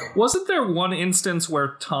bunk. Wasn't there one instance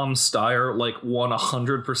where Tom Steyer won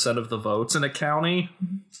 100% of the votes in a county?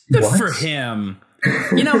 Good for him.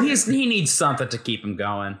 He needs something to keep him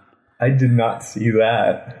going. I did not see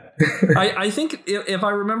that. I think if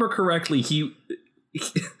I remember correctly,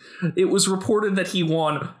 it was reported that he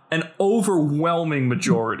won an overwhelming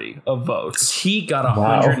majority of votes. He got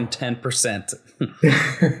 110%.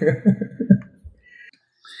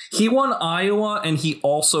 He won Iowa, and he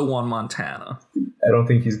also won Montana. I don't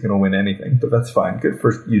think he's going to win anything, but that's fine. Good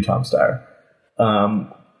for you, Tom Steyer.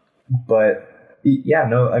 But yeah,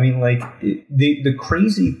 no, I mean, the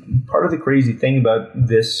crazy part of the crazy thing about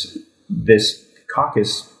this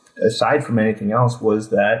caucus, aside from anything else, was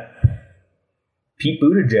that Pete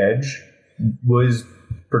Buttigieg was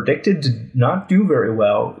predicted to not do very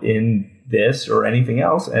well in this or anything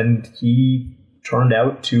else, and he turned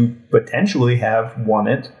out to potentially have won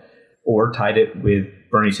it or tied it with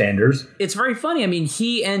Bernie Sanders. It's very funny. I mean,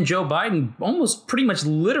 he and Joe Biden almost pretty much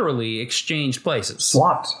literally exchanged places.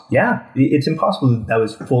 Swapped. Yeah. It's impossible that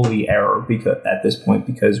was fully error at this point,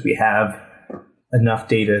 because we have enough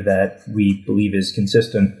data that we believe is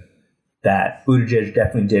consistent that Buttigieg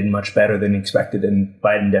definitely did much better than expected and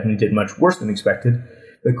Biden definitely did much worse than expected.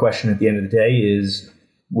 The question at the end of the day is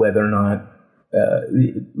whether or not,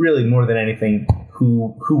 really more than anything,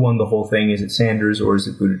 who won the whole thing. Is it Sanders or is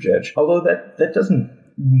it Buttigieg? Although that doesn't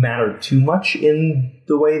matter too much in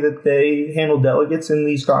the way that they handle delegates in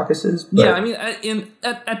these caucuses. But yeah, I mean,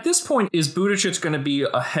 at this point, is Buttigieg going to be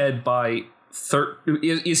ahead by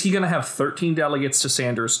is he going to have 13 delegates to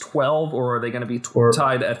Sanders' 12, or are they going to be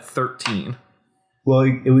tied at 13? Well,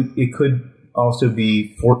 it could also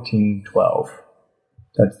be 14-12.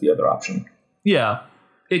 That's the other option. Yeah,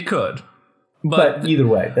 it could. But either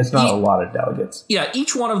way, that's not a lot of delegates. Yeah,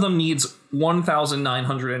 each one of them needs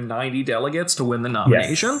 1,990 delegates to win the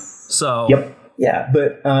nomination. Yes. So yep, yeah,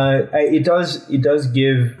 but it does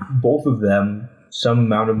give both of them some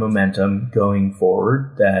amount of momentum going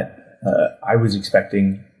forward that I was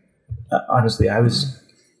expecting. Honestly, I was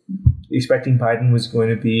expecting Biden was going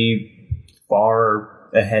to be far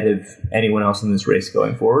ahead of anyone else in this race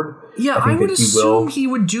going forward. Yeah, I would assume he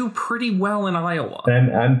would do pretty well in Iowa.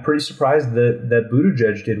 And I'm pretty surprised that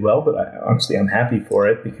Buttigieg did well, but honestly, I'm happy for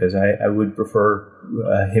it because I would prefer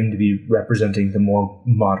him to be representing the more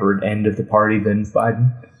moderate end of the party than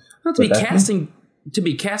Biden. Well, to be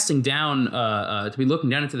looking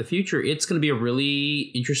down into the future, it's going to be a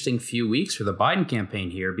really interesting few weeks for the Biden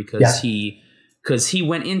campaign here because he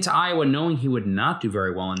went into Iowa knowing he would not do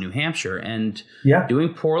very well in New Hampshire and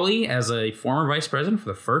doing poorly as a former vice president for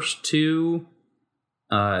the first two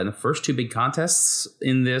big contests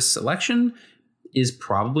in this election is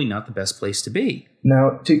probably not the best place to be.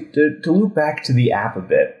 Now, to loop back to the app a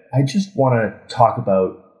bit, I just want to talk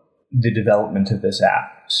about the development of this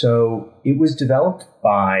app. So it was developed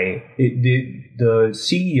by the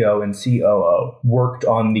CEO and COO worked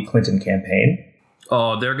on the Clinton campaign.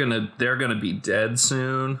 Oh, they're gonna be dead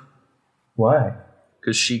soon. Why?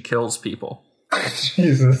 Because she kills people.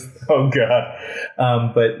 Jesus. Oh God.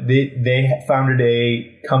 But they founded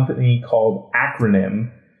a company called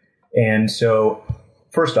Acronym, and so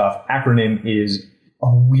first off, acronym is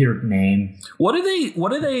a weird name. What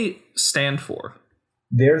do they stand for?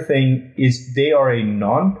 Their thing is they are a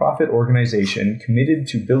non-profit organization committed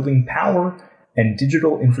to building power and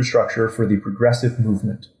digital infrastructure for the progressive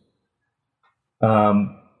movement.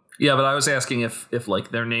 Yeah, but I was asking if like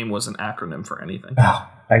their name was an acronym for anything. Oh,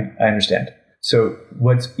 I understand. So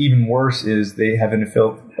what's even worse is they have an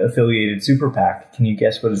affiliated super PAC. Can you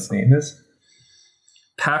guess what its name is?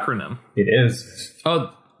 Pacronym. It is.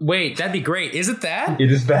 Oh, wait, that'd be great. Is it that?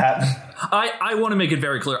 It is that. I want to make it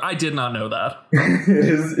very clear. I did not know that.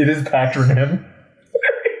 It is Pacronym.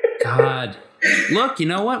 God. Look, you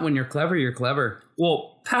know what? When you're clever, you're clever.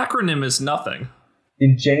 Well, Pacronym is nothing.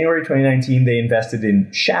 In January 2019, they invested in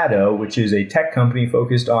Shadow, which is a tech company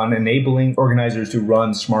focused on enabling organizers to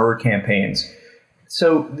run smarter campaigns.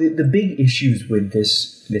 So the big issues with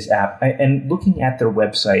this app, and looking at their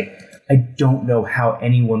website, I don't know how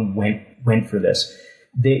anyone went for this.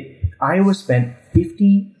 Iowa spent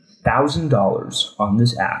 $50,000 on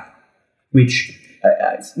this app, which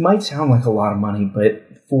might sound like a lot of money, but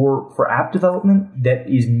for app development that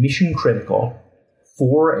is mission critical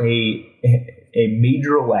for a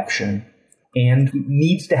major election and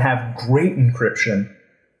needs to have great encryption,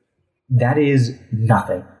 that is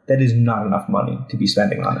nothing. That is not enough money to be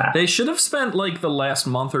spending on that. They should have spent like the last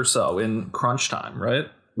month or so in crunch time, right?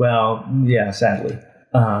 Well, yeah, sadly.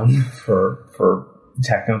 For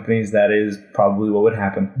tech companies, that is probably what would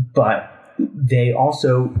happen. But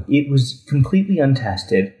it was completely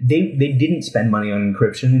untested. They didn't spend money on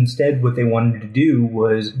encryption. Instead, what they wanted to do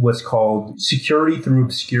was what's called security through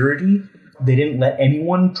obscurity. They didn't let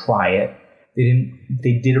anyone try it.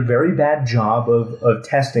 They did a very bad job of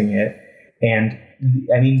testing it. And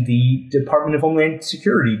I mean, the Department of Homeland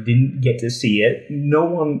Security didn't get to see it. No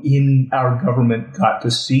one in our government got to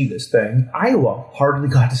see this thing. Iowa hardly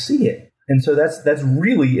got to see it. And so that's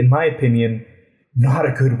really, in my opinion, not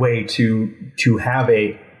a good way to have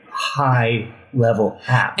a high level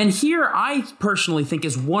app. And here, I personally think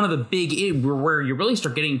is one of the big where you really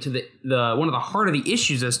start getting to the one of the heart of the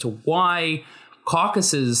issues as to why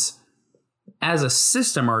caucuses as a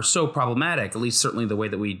system are so problematic. At least certainly the way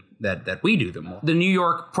that we do them. The New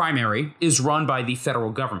York primary is run by the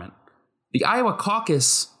federal government. The Iowa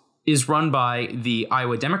caucus is run by the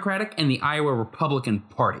Iowa Democratic and the Iowa Republican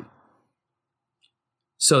Party.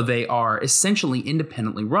 So they are essentially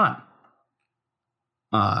independently run.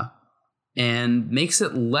 And makes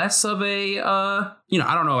it less of a, I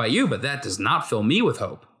don't know about you, but that does not fill me with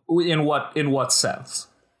hope. In what sense?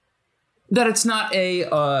 That it's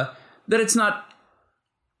not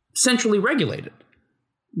centrally regulated.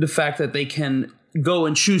 The fact that they can go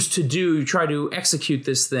and choose to try to execute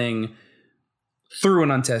this thing through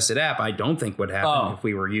an untested app, I don't think would happen if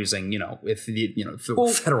we were using,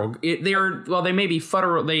 federal. They may be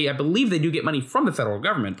federal. I believe they do get money from the federal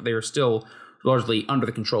government, but they are still largely under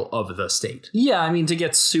the control of the state. Yeah, I mean, to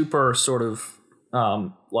get super sort of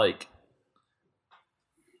like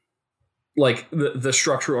the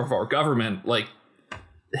structure of our government, like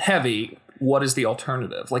heavy. What is the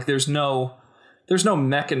alternative? Like, there's no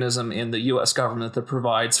mechanism in the U.S. government that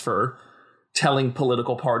provides for telling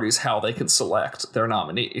political parties how they can select their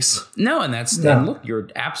nominees. No, and look, you're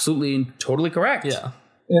absolutely and totally correct. Yeah.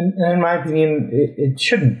 In my opinion, it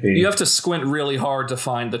shouldn't be. You have to squint really hard to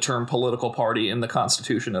find the term political party in the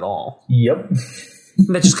Constitution at all. Yep.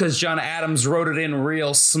 That's just because John Adams wrote it in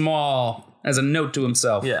real small as a note to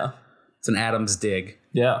himself. Yeah. It's an Adams dig.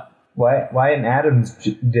 Yeah. Why an Adams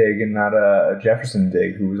dig and not a Jefferson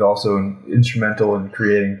dig, who was also instrumental in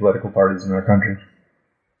creating political parties in our country?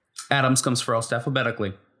 Adams comes first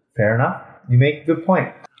alphabetically. Fair enough. You make a good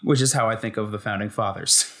point. Which is how I think of the founding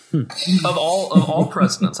fathers. of all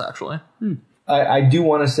presidents, actually. I do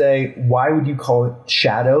want to say, why would you call it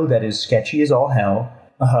Shadow? That is sketchy as all hell.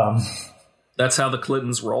 That's how the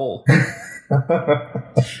Clintons roll.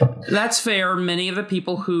 That's fair. Many of the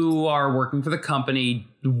people who are working for the company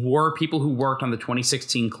were people who worked on the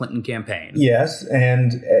 2016 Clinton campaign. Yes,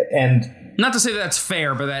 and not to say that's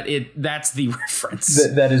fair, but that's the reference.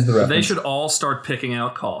 That is the reference. They should all start picking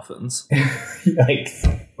out coffins.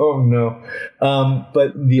 Yikes. Oh, no.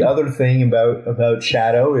 But the other thing about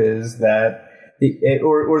Shadow is that,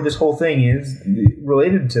 or this whole thing is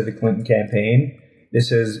related to the Clinton campaign. This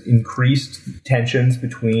has increased tensions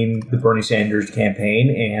between the Bernie Sanders campaign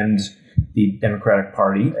and the Democratic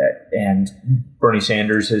Party. And Bernie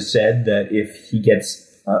Sanders has said that if he gets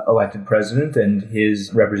elected president and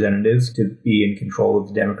his representatives to be in control of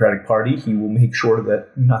the Democratic Party, he will make sure that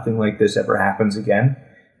nothing like this ever happens again.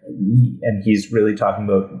 And he's really talking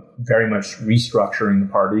about very much restructuring the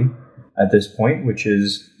party at this point, which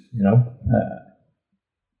is,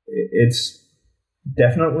 it's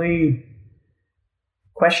definitely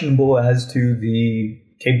questionable as to the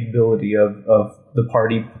capability of the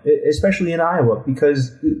party, especially in Iowa,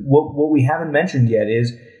 because what we haven't mentioned yet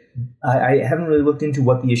is I haven't really looked into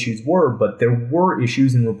what the issues were, but there were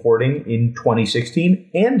issues in reporting in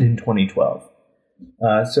 2016 and in 2012.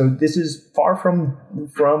 So this is far from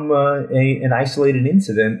an isolated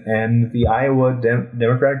incident, and the Iowa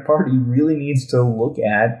Democratic Party really needs to look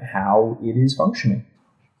at how it is functioning.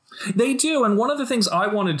 They do, and one of the things I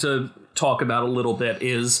wanted to talk about a little bit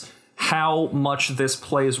is how much this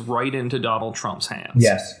plays right into Donald Trump's hands.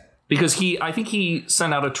 Yes. Because I think he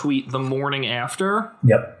sent out a tweet the morning after.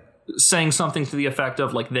 Yep. Saying something to the effect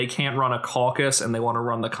of, like, they can't run a caucus and they want to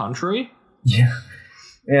run the country. Yeah.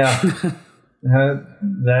 Yeah.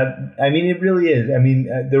 It really is.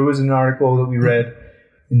 There was an article that we read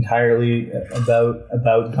entirely about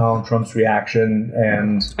Donald Trump's reaction,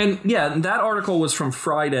 and yeah, that article was from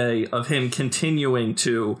Friday of him continuing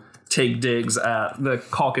to take digs at the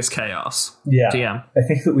caucus chaos. Yeah. DM. I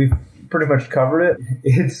think that we've pretty much covered it.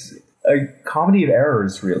 It's a comedy of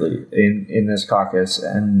errors, really, in this caucus,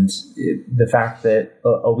 and the fact that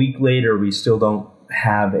a week later we still don't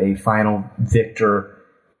have a final victor.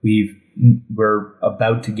 We're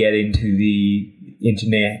about to get into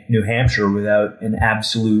New Hampshire without an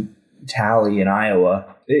absolute tally in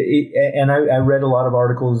Iowa. And I read a lot of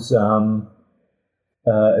articles,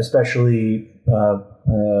 especially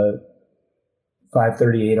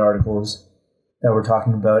 538 articles, that were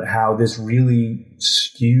talking about how this really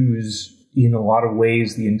skews, in a lot of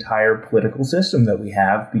ways, the entire political system that we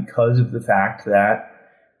have, because of the fact that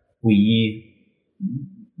we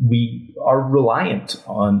are reliant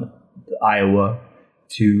on Iowa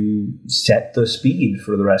to set the speed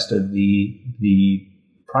for the rest of the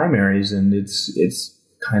primaries, and it's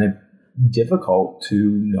kind of difficult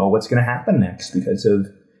to know what's going to happen next because of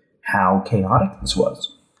how chaotic this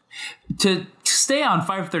was. To stay on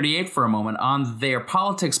 538 for a moment, on their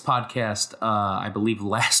politics podcast, I believe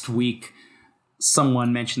last week,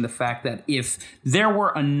 someone mentioned the fact that if there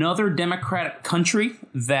were another democratic country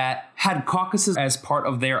that had caucuses as part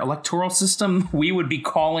of their electoral system, we would be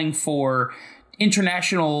calling for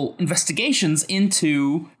international investigations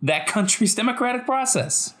into that country's democratic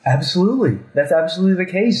process. Absolutely. That's absolutely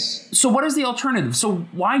the case. So what is the alternative? So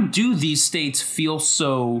why do these states feel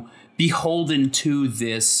so beholden to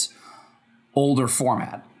this older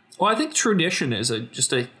format? Well, I think tradition is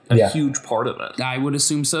just a huge part of it. I would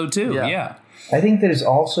assume so too. Yeah. I think that it's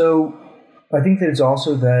also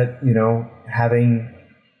that,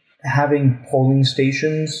 having polling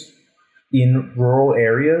stations in rural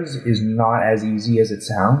areas is not as easy as it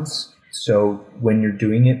sounds. So when you're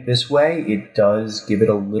doing it this way, it does give it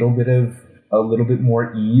a little bit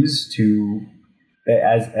more ease to,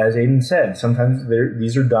 as Aidan said, sometimes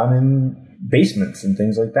these are done in basements and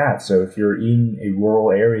things like that. So if you're in a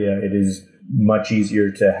rural area, it is much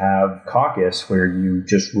easier to have caucus where you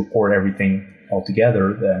just report everything all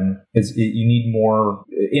together. Then you need more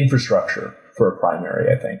infrastructure for a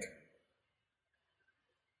primary, I think.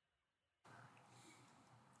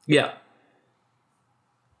 Yeah.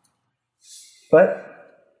 But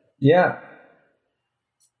yeah,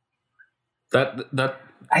 I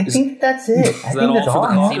think that's it. I think that's all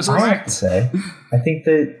I have to say. I think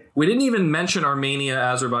that we didn't even mention Armenia,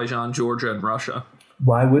 Azerbaijan, Georgia, and Russia.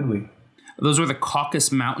 Why would we? Those where the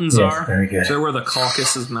Caucasus Mountains are. Very good. They're where the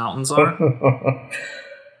Caucasus Mountains are.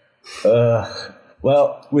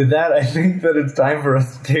 Well, with that, I think that it's time for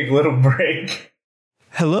us to take a little break.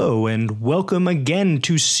 Hello, and welcome again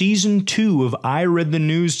to Season 2 of I Read the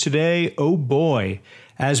News Today. Oh boy.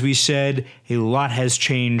 As we said, a lot has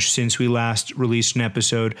changed since we last released an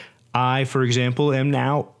episode. I, for example, am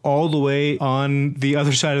now all the way on the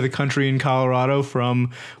other side of the country in Colorado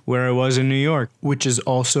from where I was in New York, which is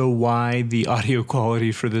also why the audio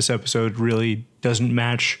quality for this episode really doesn't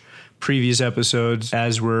match previous episodes,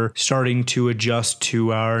 as we're starting to adjust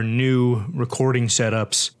to our new recording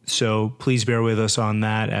setups. So please bear with us on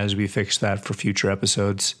that as we fix that for future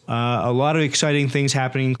episodes. A lot of exciting things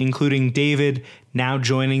happening, including David now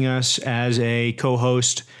joining us as a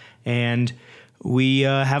co-host, and we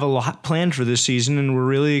have a lot planned for this season, and we're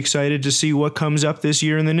really excited to see what comes up this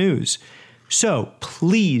year in the news. So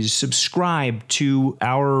please subscribe to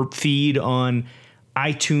our feed on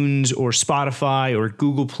iTunes or Spotify or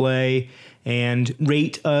Google Play, and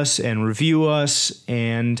rate us and review us.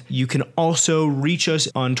 And you can also reach us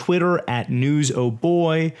on Twitter at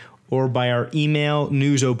newsohboy or by our email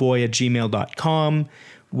newsohboy@gmail.com,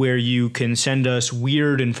 where you can send us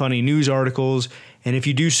weird and funny news articles. And if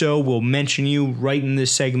you do so, we'll mention you right in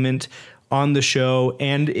this segment on the show.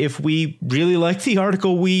 And if we really like the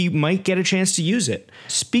article, we might get a chance to use it.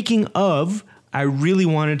 Speaking of, I really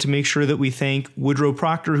wanted to make sure that we thank Woodrow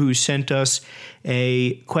Proctor, who sent us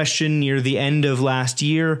a question near the end of last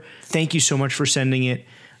year. Thank you so much for sending it.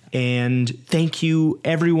 And thank you,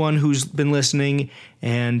 everyone who's been listening.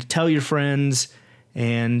 And tell your friends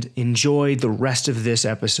and enjoy the rest of this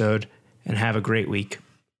episode and have a great week.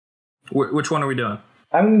 Which one are we doing?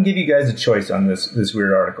 I'm going to give you guys a choice on this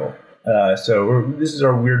weird article. This is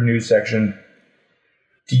our weird news section.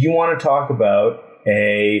 Do you want to talk about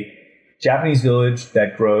a Japanese village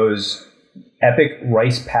that grows epic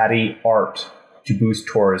rice paddy art to boost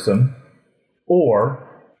tourism, or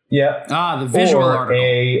the visual article,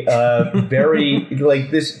 a very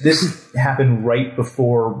like this happened right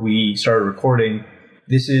before we started recording.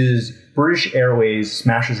 This is British Airways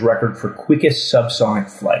smashes record for quickest subsonic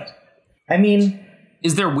flight. I mean,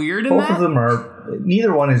 is there weird in both that? of them are.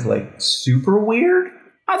 Neither one is like super weird.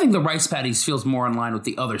 I think the rice paddies feels more in line with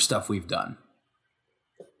the other stuff we've done.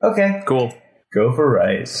 Okay. Cool. Go for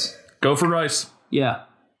rice. Go for rice. Yeah.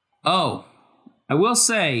 Oh, I will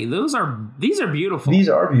say these are beautiful. These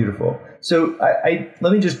are beautiful. So I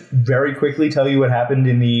let me just very quickly tell you what happened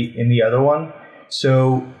in the other one.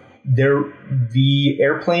 So the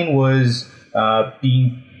airplane was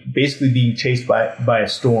being chased by a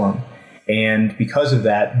storm, and because of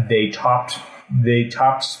that, they topped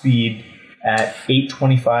speed at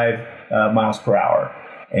 825 miles per hour,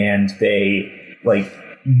 and they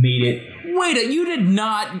made it. Wait, you did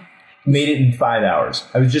not. Made it in 5 hours.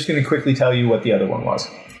 I was just going to quickly tell you what the other one was.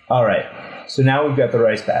 All right. So now we've got the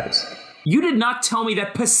rice paddies. You did not tell me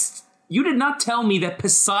that. You did not tell me that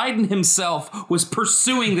Poseidon himself was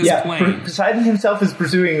pursuing this plane. Poseidon himself is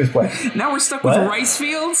pursuing this plane. Now we're stuck with rice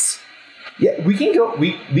fields. Yeah, we can go.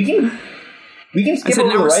 We can skip over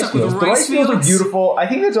the rice fields. The rice fields are beautiful. I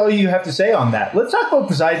think that's all you have to say on that. Let's talk about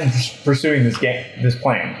Poseidon pursuing this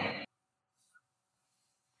plane.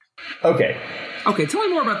 Okay. Okay, tell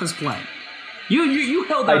me more about this plane. You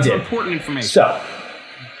held out some important information. So,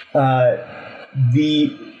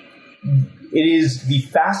 it is the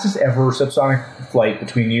fastest ever subsonic flight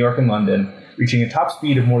between New York and London, reaching a top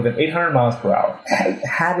speed of more than 800 miles per hour.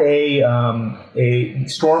 Had a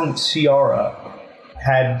storm Ciara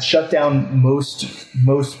had shut down most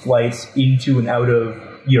flights into and out of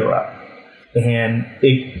Europe.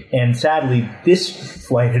 And sadly, this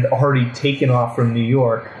flight had already taken off from New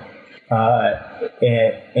York.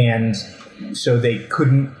 And so they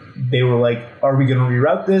were like, are we going to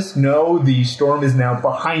reroute this? No, the storm is now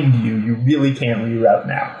behind you. You really can't reroute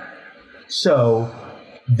now. So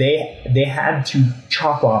they had to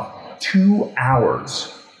chop off 2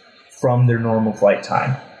 hours from their normal flight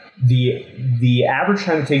time. The average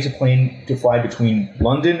time it takes a plane to fly between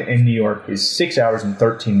London and New York is 6 hours and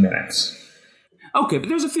 13 minutes. Okay, but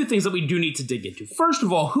there's a few things that we do need to dig into. First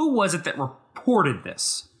of all, who was it that reported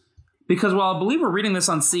this? Because while I believe we're reading this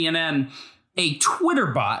on CNN, a Twitter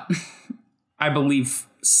bot, I believe,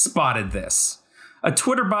 spotted this. A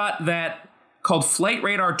Twitter bot that called Flight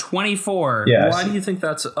Radar 24. Yes. Why do you think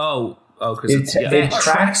that's... Oh, because it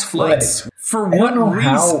tracks flights. For what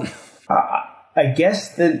reason? I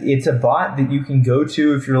guess that it's a bot that you can go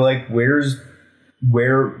to if you're like, where's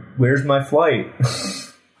my flight?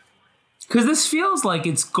 Because this feels like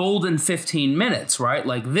it's golden 15 minutes, right?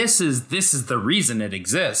 Like this is the reason it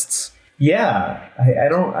exists. Yeah,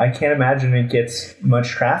 I can't imagine it gets much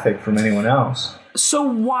traffic from anyone else. So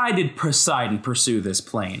why did Poseidon pursue this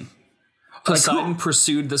plane? Poseidon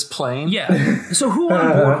pursued this plane? Yeah. So who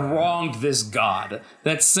on board wronged this god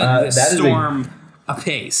that sent this storm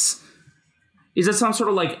apace? Is it some sort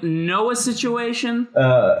of like Noah situation?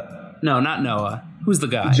 No, not Noah. Who's the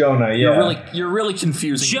guy? Jonah, yeah. You're really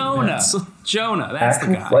confusing. Jonah, that's actual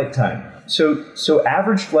the guy. Flight time. So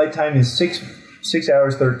average flight time is 6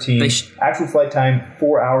 hours 13. Actual flight time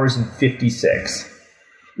 4 hours and 56,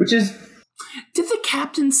 which is. Did the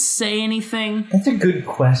captain say anything? That's a good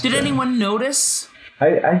question. Did anyone notice?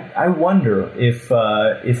 I wonder if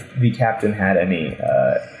the captain had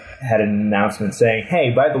had an announcement saying,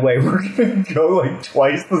 "Hey, by the way, we're going to go like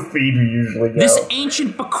twice the speed we usually go." This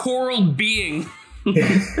ancient Bacoral being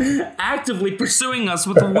actively pursuing us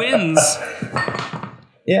with winds.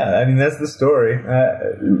 Yeah, I mean that's the story.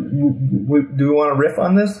 Do we want to riff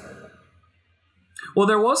on this? Well,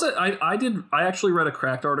 there was I actually read a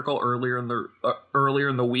Cracked article earlier in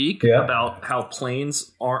the week about how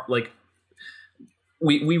planes aren't like.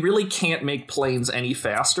 We really can't make planes any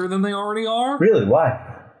faster than they already are. Really?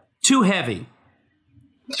 Why? Too heavy.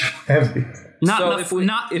 Heavy. Not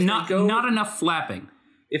enough flapping.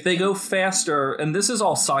 If they go faster, and this is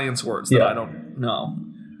all science words that I don't know.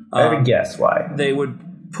 I have a guess why. They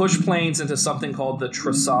would push planes into something called the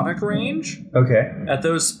trisonic range. Okay. At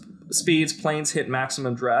those speeds, planes hit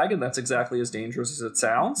maximum drag, and that's exactly as dangerous as it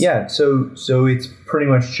sounds. Yeah, so it's pretty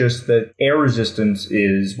much just that air resistance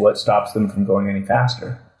is what stops them from going any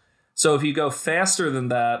faster. So if you go faster than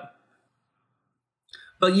that,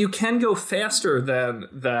 but you can go faster than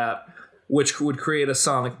that, which would create a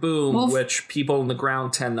sonic boom, which people on the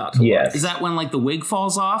ground tend not to like. Is that when, like, the wig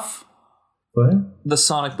falls off? What? The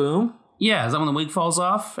sonic boom? Yeah, is that when the wig falls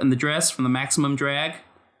off and the dress from the maximum drag?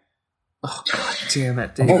 Oh, God damn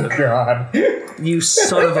it, David. Oh, God. You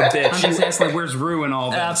son of a bitch. I'm just asking, like, where's Rue in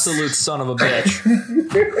all this? Absolute son of a bitch.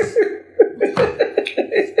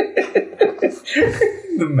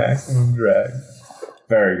 The maximum drag.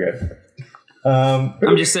 Very good.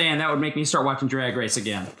 I'm just saying that would make me start watching Drag Race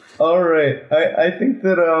again. All right. I think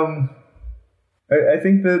that I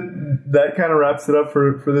think that kind of wraps it up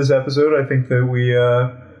for this episode. I think that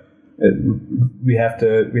we have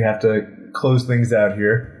to close things out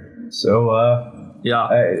here. So yeah,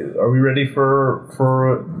 are we ready for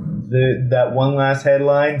that one last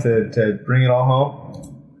headline to bring it all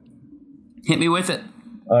home? Hit me with it.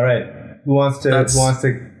 All right. Who wants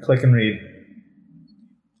to click and read?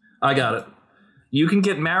 I got it. You can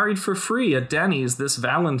get married for free at Denny's this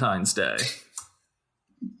Valentine's Day.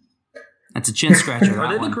 That's a chin scratcher.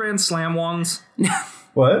 Are they the Grand Slam ones?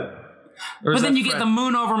 What? But then you get the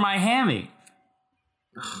moon over my hammy.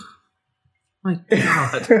 My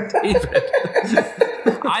God, David.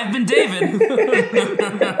 I've been David.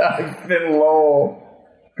 I've been Lowell.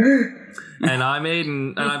 And I'm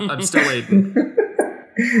Aiden. And I'm still Aiden.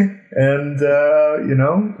 And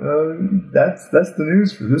that's the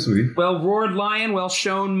news for this week. Well roared lion, well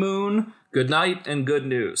shone moon. Good night and good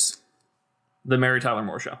news. The Mary Tyler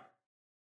Moore Show.